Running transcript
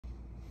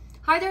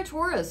Hi there,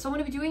 Taurus. So I'm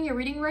going to be doing your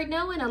reading right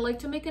now, and I'd like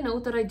to make a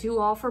note that I do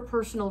offer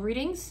personal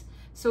readings.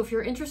 So if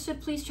you're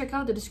interested, please check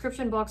out the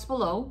description box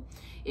below.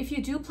 If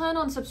you do plan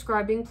on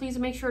subscribing, please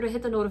make sure to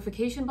hit the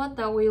notification button.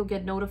 That way you'll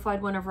get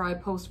notified whenever I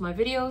post my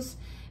videos.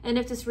 And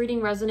if this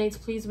reading resonates,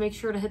 please make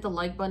sure to hit the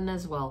like button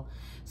as well.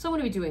 So I'm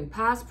going to be doing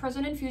past,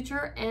 present, and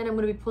future, and I'm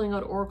going to be pulling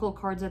out oracle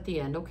cards at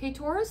the end. Okay,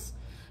 Taurus?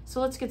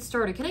 So let's get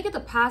started. Can I get the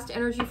past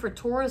energy for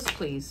Taurus,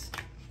 please?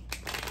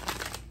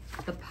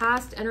 The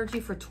past energy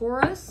for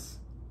Taurus.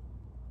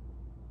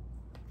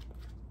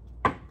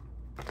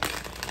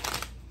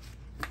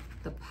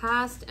 The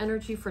past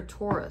energy for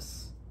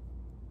Taurus.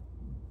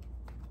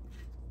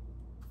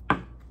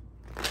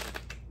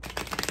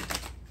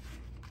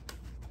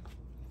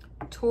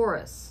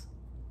 Taurus.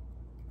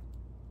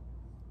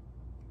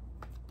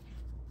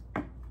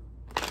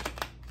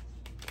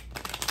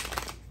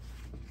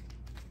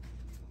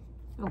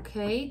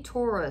 Okay,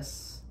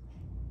 Taurus.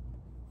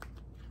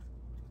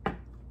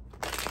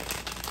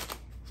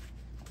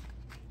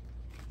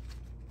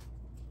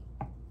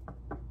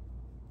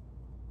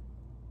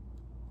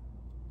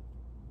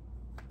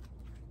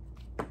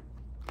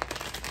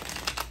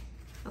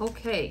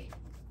 Okay,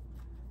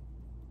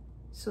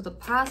 so the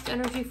past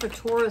energy for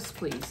Taurus,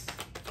 please.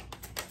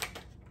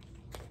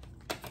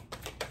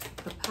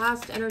 The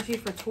past energy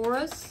for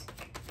Taurus.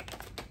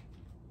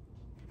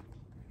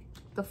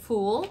 The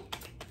Fool.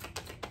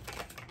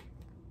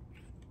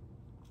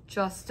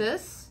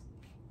 Justice.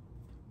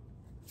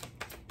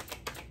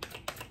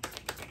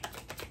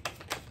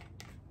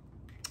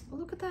 Oh,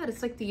 look at that.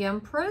 It's like the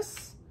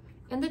Empress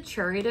and the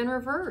Chariot in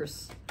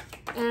reverse.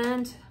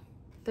 And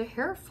the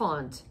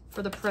Hierophant.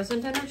 For the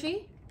present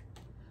energy,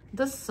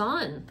 the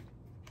Sun.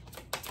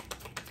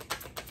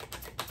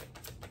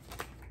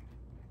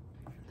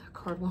 That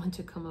card wanted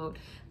to come out.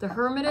 The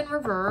Hermit in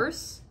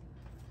reverse.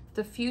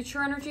 The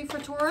future energy for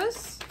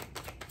Taurus.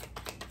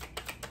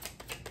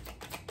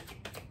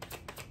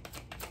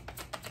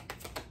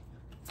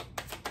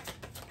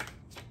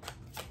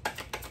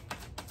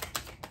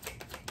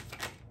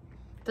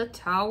 The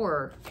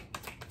Tower.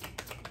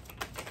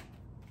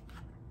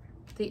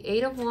 The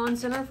Eight of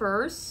Wands in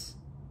reverse.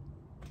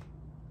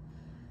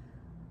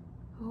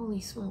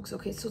 Holy smokes.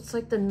 Okay, so it's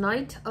like the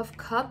Knight of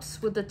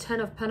Cups with the Ten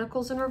of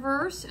Pentacles in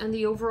reverse and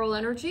the overall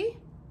energy.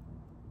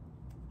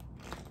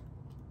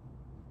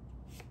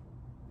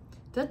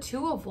 The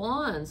Two of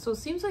Wands. So it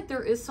seems like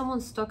there is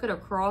someone stuck at a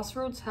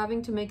crossroads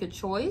having to make a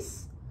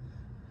choice.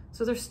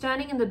 So they're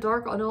standing in the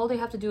dark and all they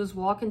have to do is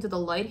walk into the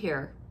light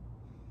here.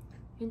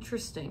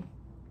 Interesting.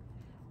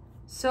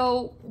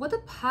 So with the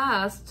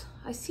past,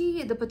 I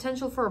see the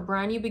potential for a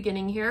brand new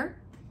beginning here.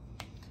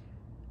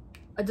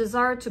 A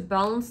desire to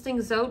balance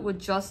things out with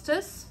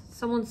justice.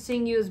 Someone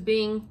seeing you as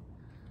being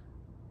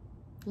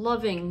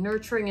loving,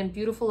 nurturing, and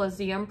beautiful as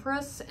the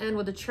Empress. And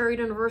with the Chariot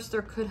in reverse,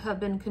 there could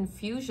have been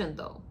confusion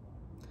though.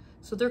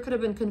 So there could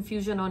have been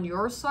confusion on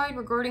your side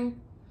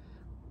regarding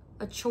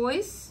a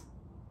choice.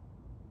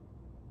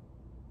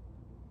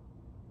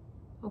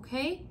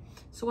 Okay,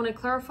 so when I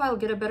clarify, I'll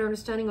get a better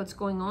understanding of what's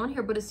going on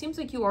here. But it seems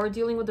like you are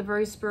dealing with a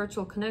very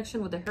spiritual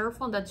connection with the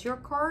Hierophant. That's your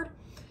card.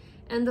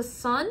 And the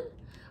Sun.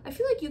 I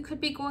feel like you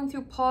could be going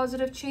through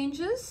positive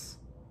changes.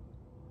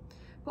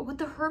 But with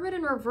the Hermit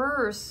in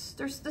reverse,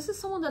 this is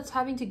someone that's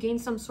having to gain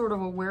some sort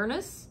of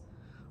awareness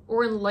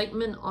or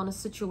enlightenment on a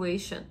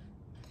situation.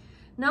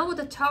 Now with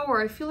the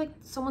Tower, I feel like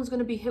someone's going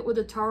to be hit with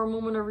a Tower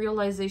moment of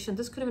realization.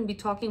 This could even be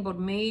talking about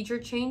major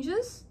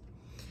changes.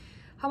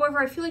 However,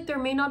 I feel like there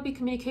may not be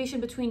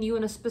communication between you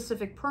and a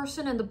specific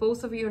person, and the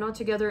both of you are not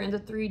together in the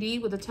 3D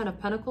with the Ten of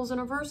Pentacles in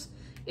reverse,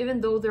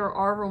 even though there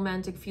are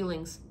romantic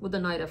feelings with the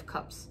Knight of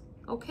Cups.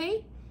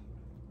 Okay?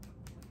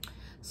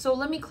 So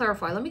let me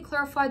clarify. Let me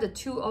clarify the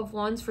Two of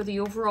Wands for the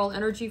overall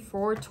energy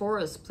for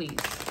Taurus, please.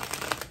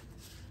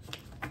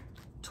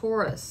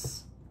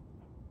 Taurus.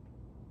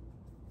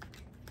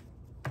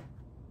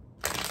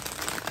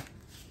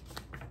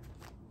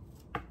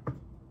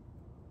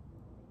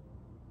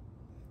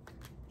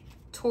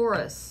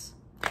 Taurus.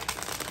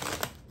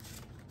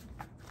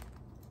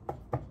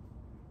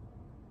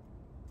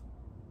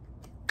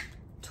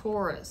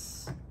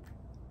 Taurus.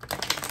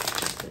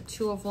 The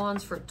Two of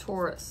Wands for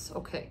Taurus.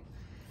 Okay.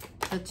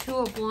 The Two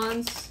of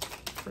Wands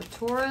for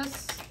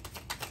Taurus.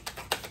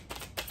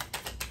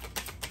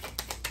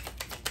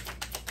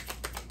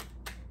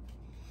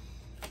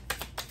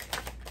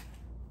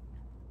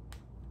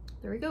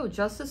 There we go.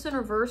 Justice in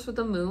reverse with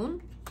the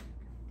Moon.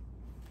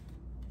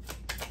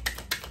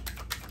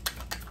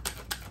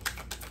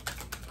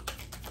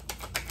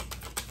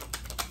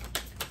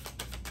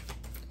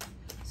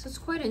 So it's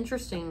quite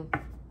interesting.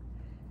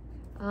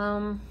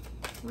 Let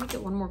me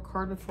get one more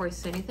card before I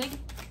say anything.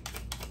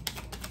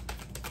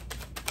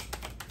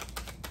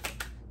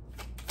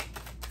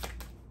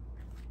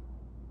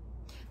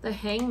 The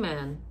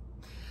Hangman.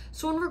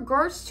 So in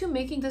regards to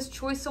making this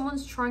choice,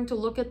 someone's trying to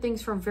look at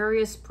things from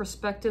various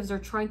perspectives. They're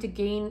trying to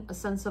gain a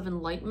sense of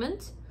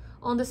enlightenment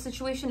on the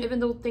situation, even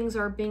though things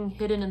are being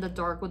hidden in the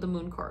dark with the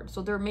Moon card.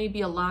 So there may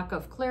be a lack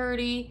of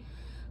clarity,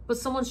 but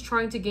someone's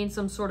trying to gain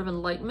some sort of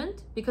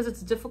enlightenment because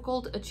it's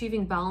difficult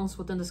achieving balance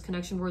within this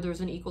connection where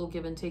there's an equal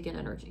give and take in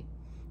energy.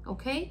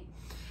 Okay,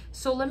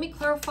 so let me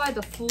clarify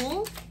the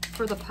Fool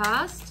for the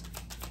past.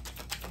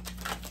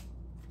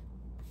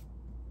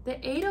 The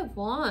Eight of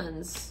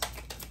Wands.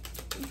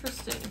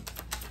 Interesting.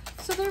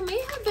 So there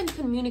may have been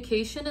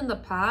communication in the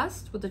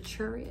past with the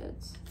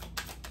Chariot.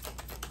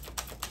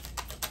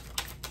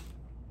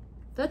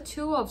 The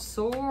Two of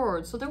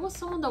Swords. So there was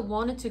someone that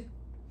wanted to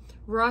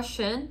rush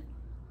in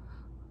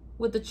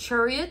with the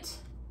Chariot.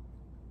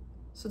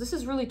 So this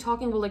is really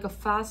talking about like a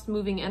fast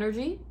moving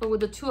energy, but with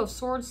the Two of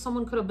Swords,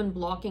 someone could have been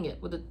blocking it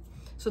with it.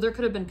 So there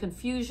could have been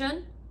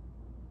confusion.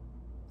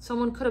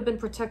 Someone could have been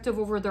protective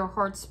over their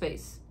heart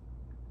space.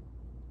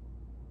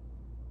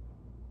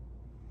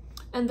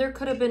 And there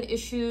could have been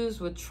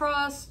issues with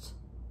trust.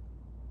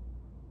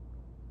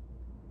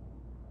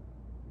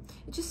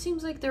 It just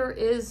seems like there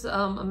is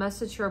a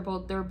message here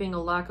about there being a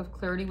lack of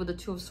clarity with the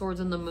Two of Swords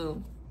and the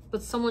Moon,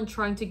 but someone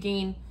trying to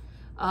gain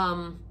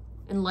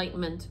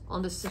enlightenment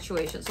on this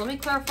situation. So let me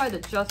clarify the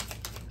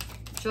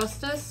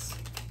Justice.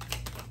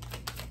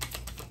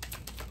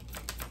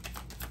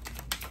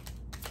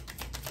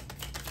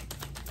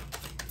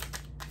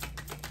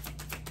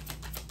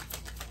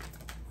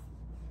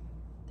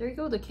 There you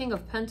go, the King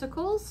of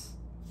Pentacles.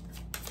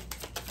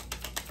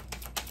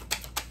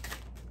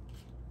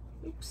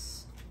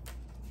 Oops.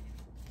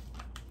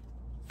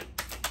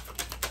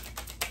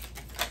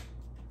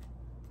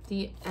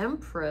 The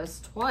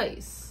Empress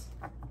twice.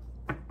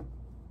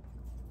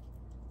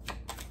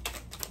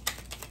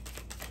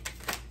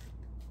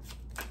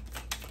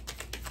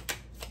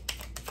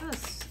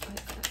 Yes.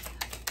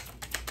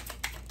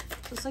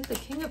 So it's like the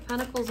King of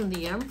Pentacles and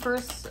the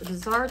Empress, a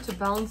desire to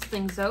balance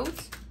things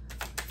out.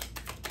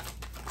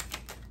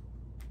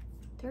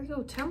 There you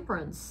go,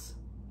 Temperance.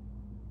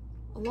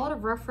 A lot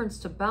of reference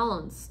to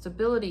balance,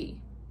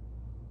 stability.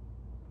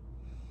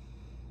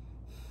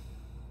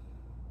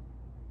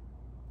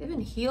 Even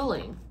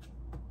healing.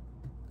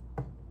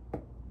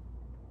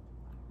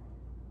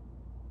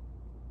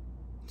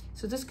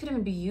 So this could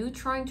even be you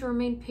trying to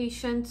remain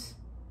patient,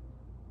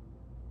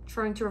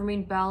 trying to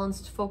remain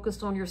balanced,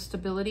 focused on your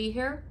stability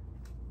here.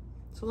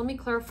 So let me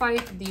clarify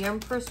the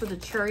Empress with the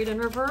Chariot in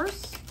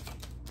reverse.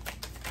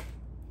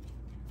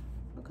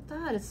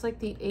 That it's like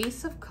the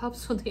Ace of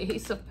Cups with the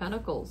Ace of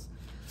Pentacles.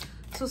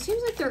 So it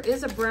seems like there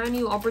is a brand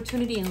new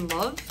opportunity in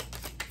love,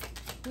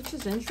 which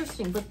is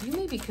interesting, but you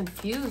may be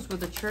confused with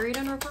the Chariot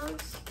in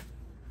reverse.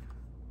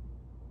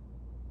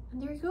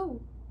 And there you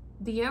go,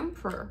 the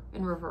Emperor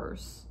in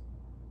reverse.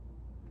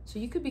 So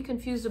you could be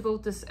confused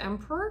about this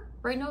Emperor.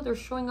 Right now they're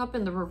showing up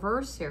in the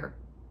reverse here.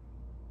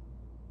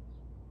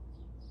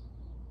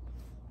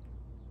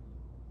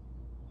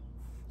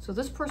 So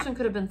this person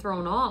could have been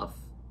thrown off.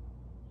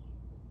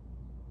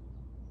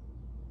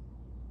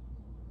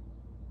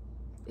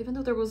 Even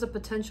though there was a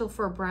potential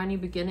for a brand new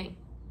beginning.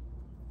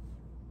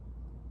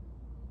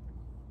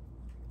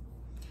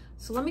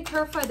 So let me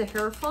clarify the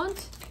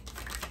Hierophant.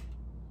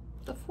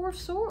 The Four of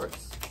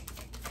Swords.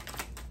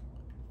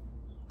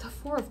 The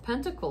Four of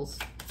Pentacles.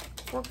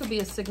 Four could be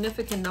a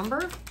significant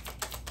number.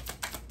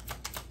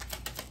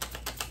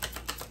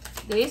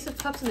 The Ace of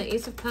Cups and the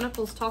Ace of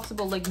Pentacles talks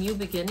about like new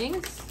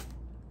beginnings.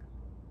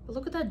 But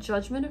look at that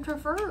Judgment in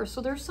reverse.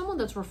 So there's someone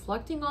that's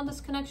reflecting on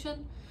this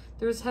connection.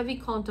 There's heavy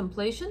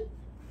contemplation,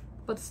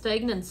 but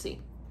stagnancy.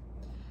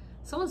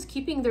 Someone's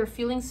keeping their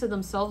feelings to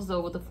themselves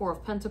though with the Four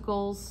of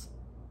Pentacles.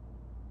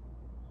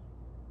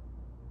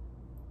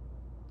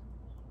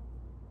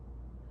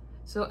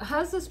 So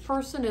as this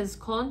person is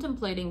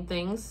contemplating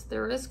things,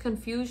 there is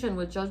confusion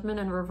with Judgment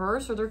in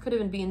reverse, or there could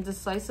even be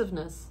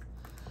indecisiveness.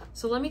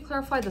 So let me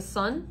clarify the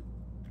Sun.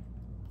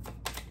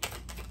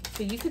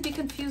 So you could be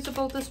confused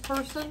about this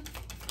person.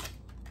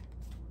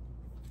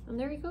 And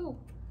there you go.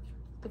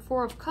 The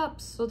Four of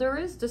Cups. So there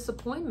is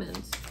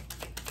disappointment.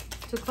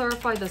 To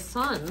clarify the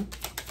Sun,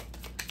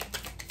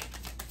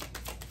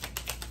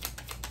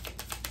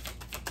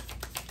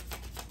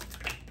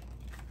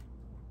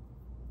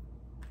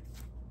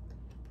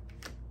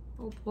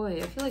 oh boy,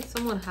 I feel like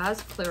someone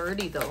has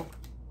clarity though.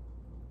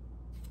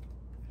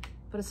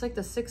 But it's like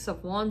the Six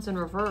of Wands in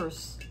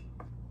reverse.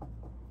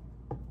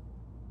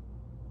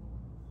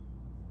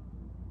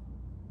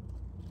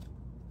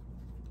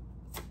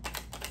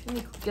 Let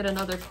me get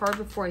another card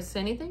before I say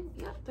anything.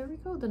 Yeah, there we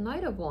go, the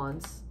Knight of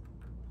Wands.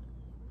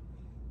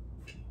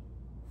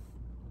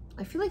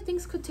 I feel like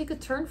things could take a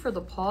turn for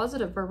the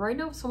positive, but right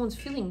now someone's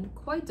feeling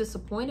quite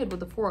disappointed with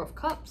the Four of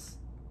Cups.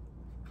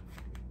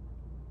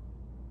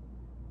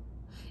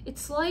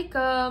 It's like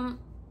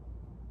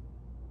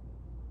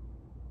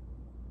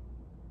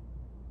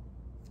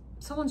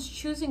someone's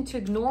choosing to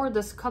ignore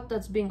this cup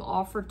that's being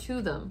offered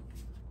to them.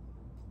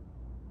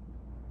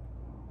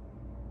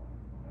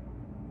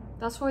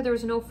 That's why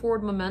there's no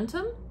forward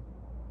momentum,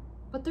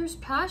 but there's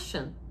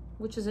passion,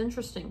 which is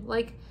interesting.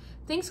 Like,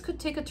 things could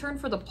take a turn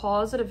for the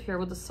positive here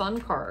with the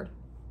Sun card.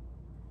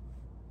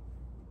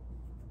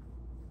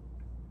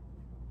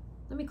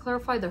 Let me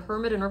clarify the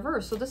Hermit in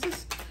reverse. So this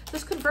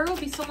could very well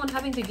be someone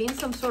having to gain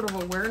some sort of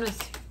awareness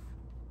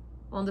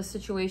on the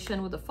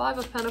situation with the Five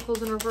of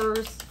Pentacles in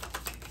reverse.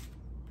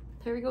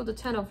 There we go, the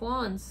Ten of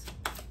Wands.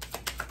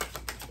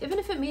 Even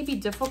if it may be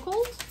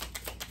difficult.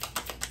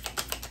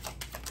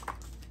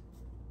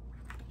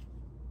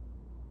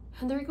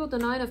 And there you go, the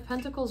Nine of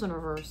Pentacles in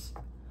reverse.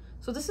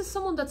 So this is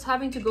someone that's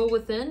having to go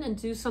within and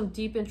do some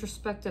deep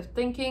introspective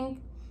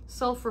thinking,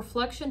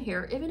 self-reflection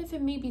here, even if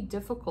it may be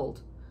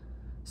difficult.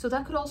 So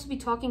that could also be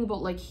talking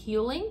about like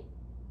healing.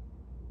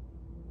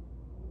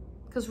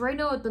 Because right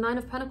now the Nine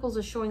of Pentacles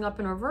is showing up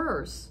in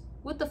reverse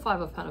with the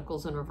Five of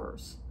Pentacles in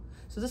reverse.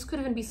 So this could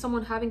even be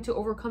someone having to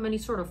overcome any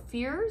sort of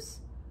fears.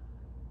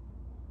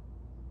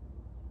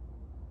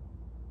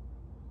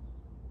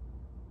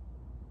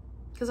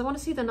 Because I want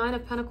to see the Nine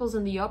of Pentacles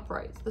in the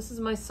upright. This is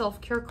my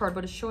self-care card,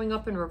 but it's showing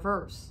up in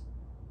reverse.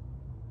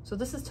 So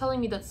this is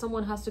telling me that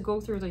someone has to go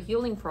through the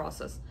healing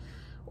process,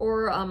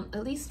 or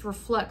at least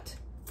reflect.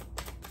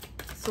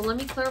 So let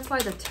me clarify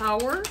the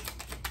Tower.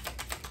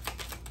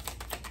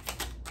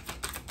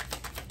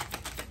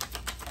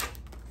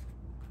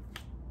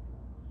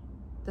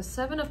 The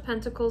Seven of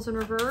Pentacles in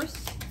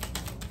reverse.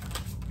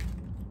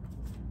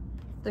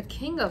 The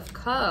King of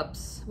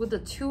Cups with the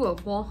Two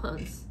of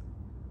Wands.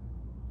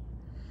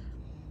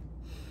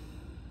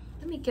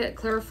 Let me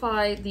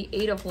clarify the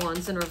Eight of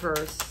Wands in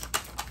reverse.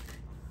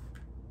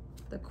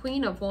 The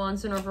Queen of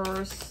Wands in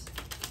reverse.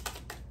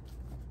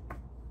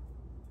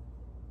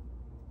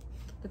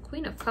 The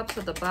Queen of Cups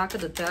at the back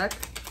of the deck.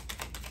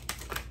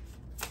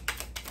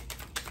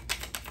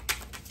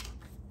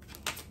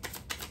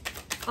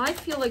 I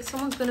feel like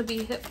someone's going to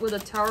be hit with a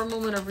Tower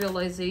moment of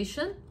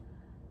realization.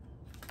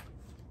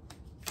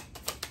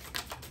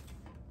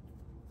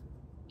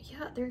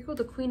 Yeah, there you go.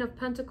 The Queen of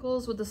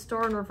Pentacles with the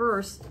Star in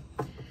reverse.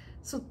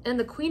 So, and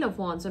the Queen of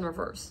Wands in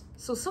reverse.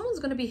 So someone's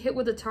going to be hit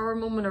with a Tower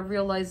moment of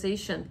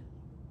realization.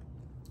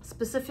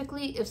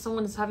 Specifically, if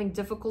someone is having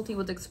difficulty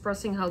with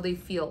expressing how they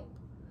feel.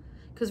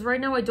 Because right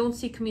now I don't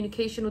see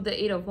communication with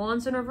the Eight of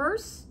Wands in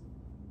reverse.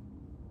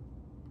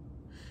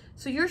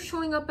 So you're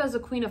showing up as a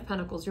Queen of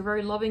Pentacles. You're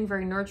very loving,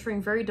 very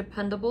nurturing, very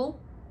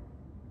dependable.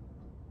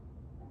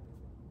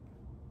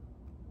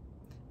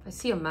 I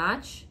see a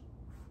match.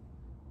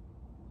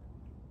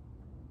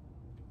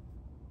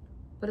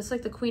 But it's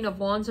like the Queen of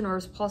Wands in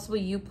reverse, possibly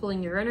you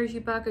pulling your energy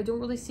back. I don't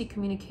really see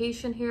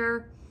communication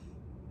here.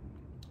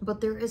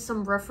 But there is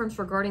some reference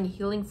regarding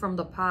healing from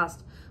the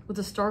past with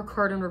the Star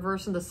card in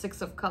reverse and the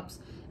Six of Cups.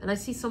 And I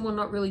see someone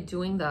not really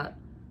doing that.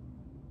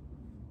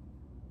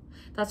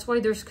 That's why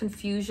there's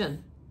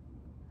confusion.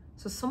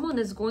 So someone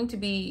is going to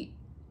be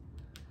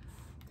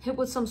hit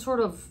with some sort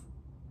of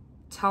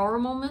Tower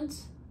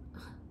moment.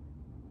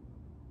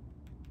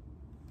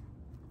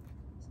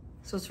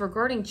 So it's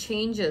regarding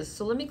changes.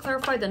 So let me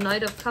clarify the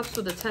Knight of Cups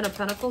with the Ten of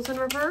Pentacles in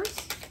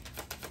reverse.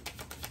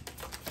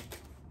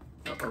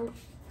 Uh-oh.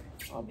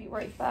 I'll be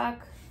right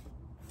back.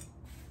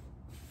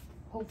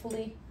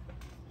 Hopefully.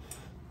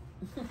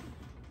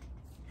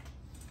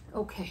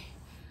 Okay.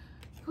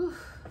 Whew.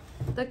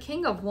 The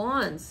King of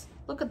Wands.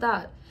 Look at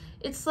that.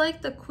 It's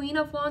like the Queen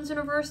of Wands in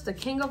reverse, the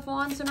King of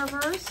Wands in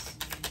reverse,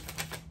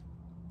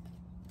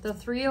 the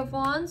Three of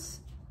Wands.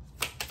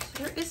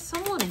 So there is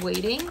someone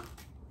waiting.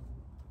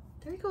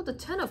 There you go, the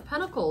Ten of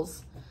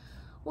Pentacles.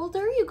 Well,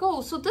 there you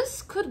go. So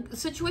this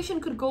situation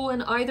could go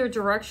in either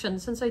direction,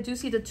 since I do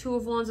see the Two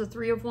of Wands, the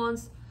Three of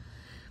Wands.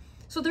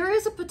 So there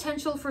is a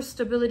potential for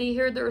stability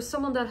here. There is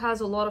someone that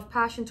has a lot of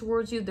passion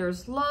towards you.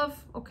 There's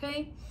love,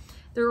 okay?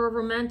 There are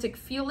romantic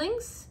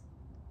feelings.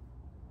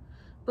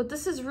 But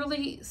this is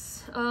really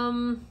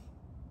someone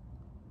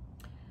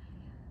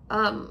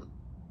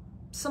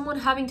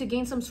having to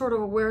gain some sort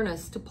of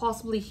awareness to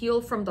possibly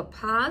heal from the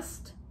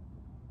past.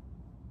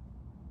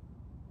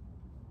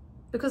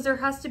 Because there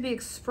has to be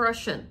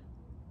expression.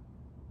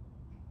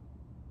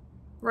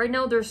 Right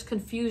now there's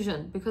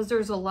confusion because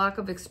there's a lack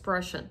of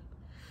expression.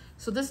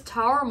 So this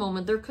Tower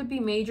moment, there could be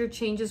major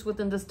changes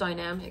within this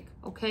dynamic,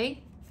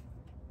 okay?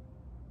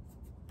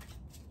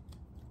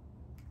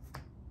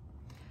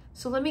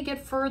 So let me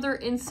get further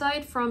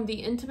insight from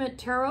the Intimate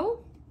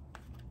Tarot.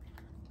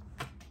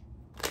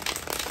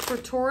 For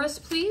Taurus,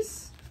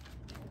 please.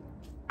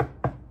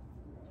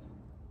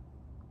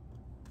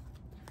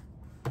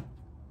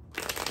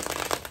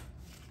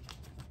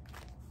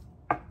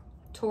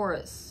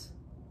 Taurus.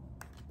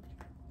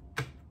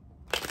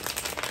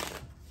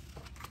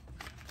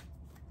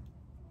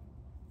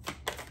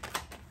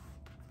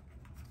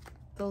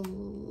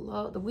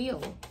 The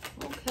Wheel.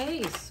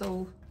 Okay,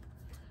 so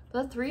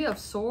the Three of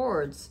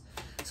Swords.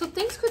 So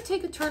things could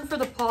take a turn for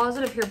the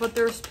positive here, but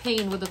there's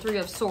pain with the Three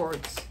of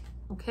Swords,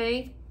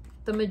 okay?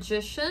 The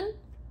Magician.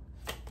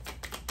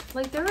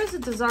 Like, there is a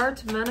desire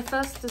to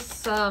manifest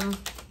this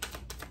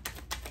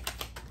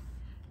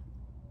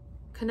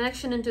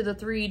connection into the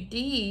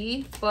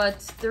 3D, but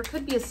there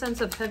could be a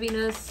sense of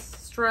heaviness,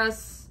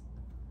 stress,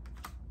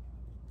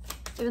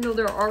 even though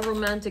there are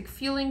romantic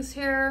feelings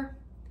here.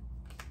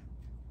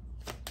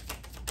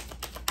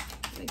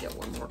 Let me get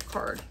one more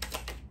card.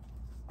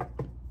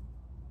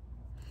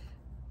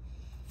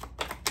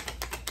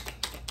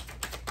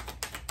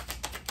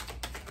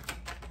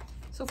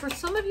 So So for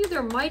some of you,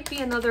 there might be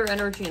another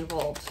energy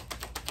involved.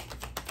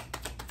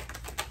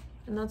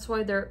 And that's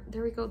why there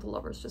we go, the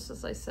Lovers, just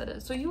as I said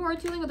it. So you are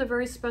dealing with a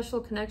very special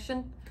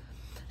connection.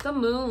 The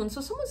Moon.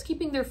 So someone's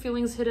keeping their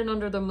feelings hidden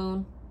under the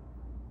Moon.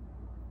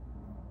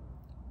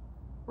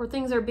 Or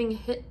things are being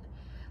hit,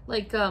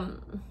 like,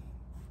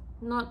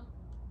 not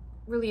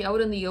really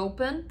out in the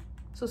open.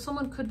 So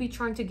someone could be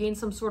trying to gain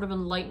some sort of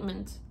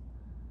enlightenment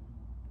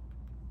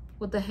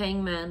with the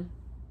Hangman.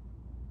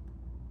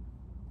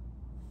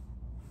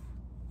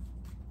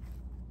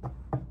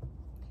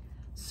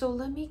 So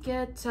let me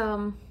get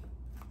a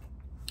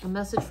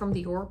message from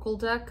the Oracle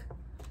deck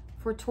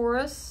for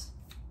Taurus.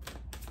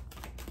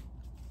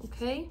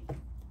 Okay.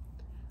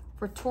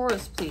 For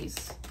Taurus,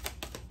 please.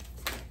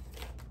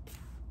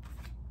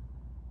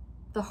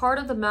 The heart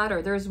of the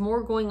matter. There's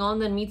more going on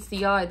than meets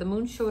the eye. The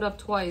Moon showed up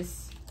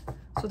twice.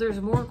 So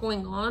there's more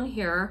going on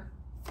here.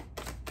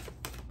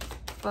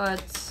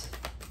 But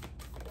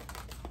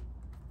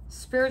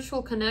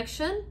spiritual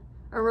connection.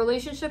 A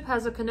relationship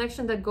has a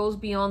connection that goes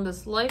beyond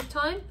this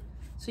lifetime.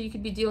 So you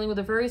could be dealing with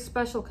a very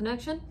special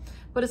connection.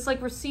 But it's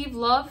like receive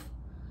love.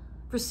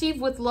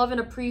 Receive with love and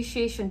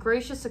appreciation.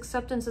 Gracious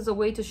acceptance is a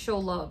way to show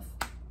love.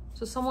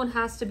 So someone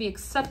has to be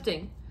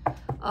accepting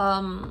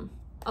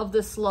of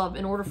this love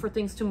in order for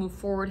things to move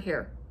forward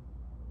here.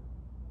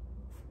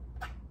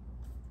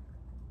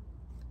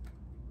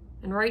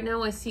 And right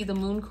now I see the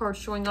Moon card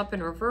showing up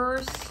in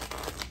reverse.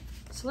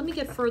 So let me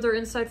get further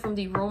insight from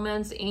the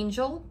Romance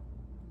Angel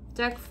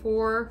deck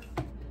for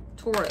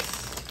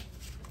Taurus.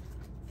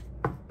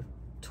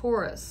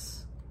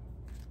 Taurus.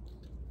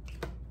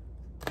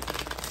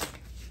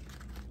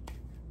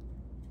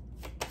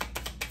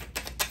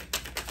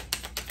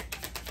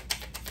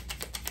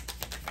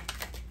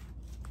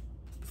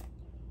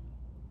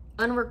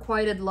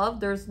 Unrequited love.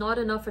 There's not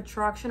enough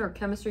attraction or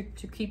chemistry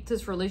to keep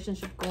this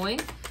relationship going.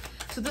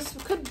 So this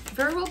could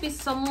very well be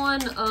someone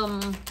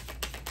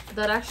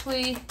that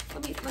actually,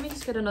 let me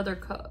just get another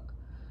card.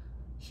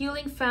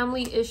 Healing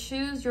family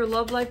issues. Your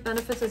love life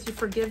benefits as you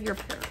forgive your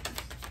parents.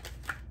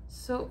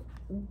 So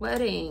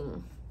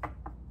wedding.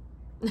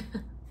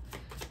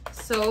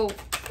 So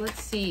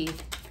let's see.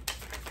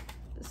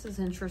 This is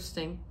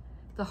interesting.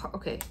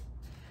 Okay.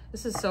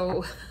 This is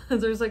so,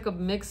 there's like a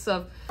mix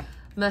of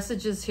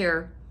messages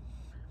here.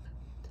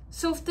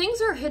 So if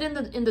things are hidden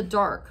in the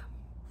dark,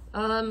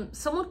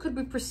 someone could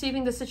be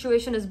perceiving the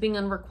situation as being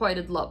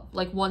unrequited love,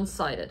 like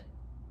one-sided.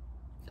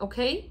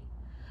 Okay?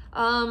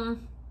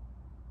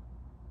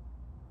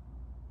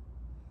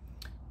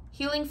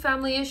 Healing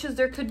family issues.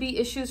 There could be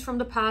issues from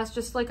the past,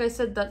 just like I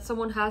said, that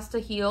someone has to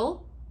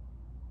heal.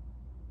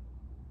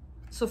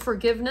 So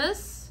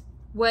forgiveness,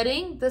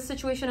 wedding. This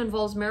situation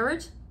involves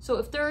marriage. So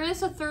if there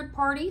is a third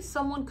party,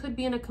 someone could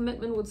be in a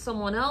commitment with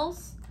someone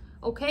else.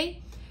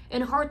 Okay?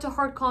 And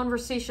heart-to-heart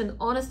conversation.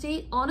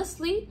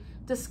 Honestly,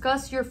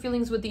 discuss your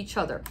feelings with each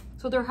other.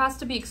 So there has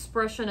to be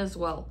expression as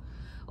well.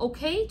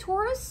 Okay,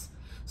 Taurus?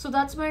 So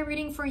that's my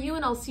reading for you,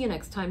 and I'll see you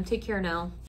next time. Take care now.